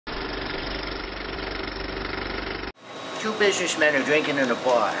Two businessmen are drinking in a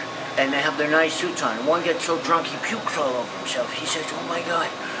bar, and they have their nice suits on. One gets so drunk he pukes all over himself. He says, "Oh my God,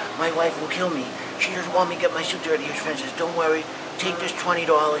 my wife will kill me. She doesn't want me to get my suit dirty." His friend says, "Don't worry, take this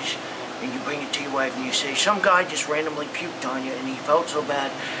 $20, and you bring it to your wife, and you say, some guy just randomly puked on you, and he felt so bad,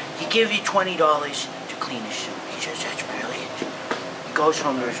 he gave you $20 to clean his suit." He says, "That's brilliant." He goes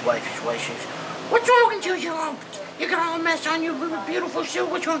home to his wife. His wife says, "What's wrong with you? You got all a mess on your beautiful suit.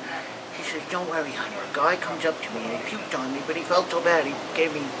 What's wrong?" He says, "Don't worry, honey. A guy comes up to me and he puked on me, but he felt so bad he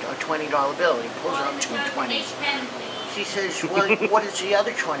gave me a $20 bill." And he pulls out two 20s. She says, "Well, what is the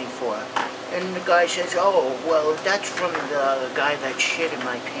other 20 for?" And the guy says, "Oh, well, that's from the guy that shit in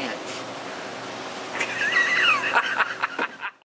my pants."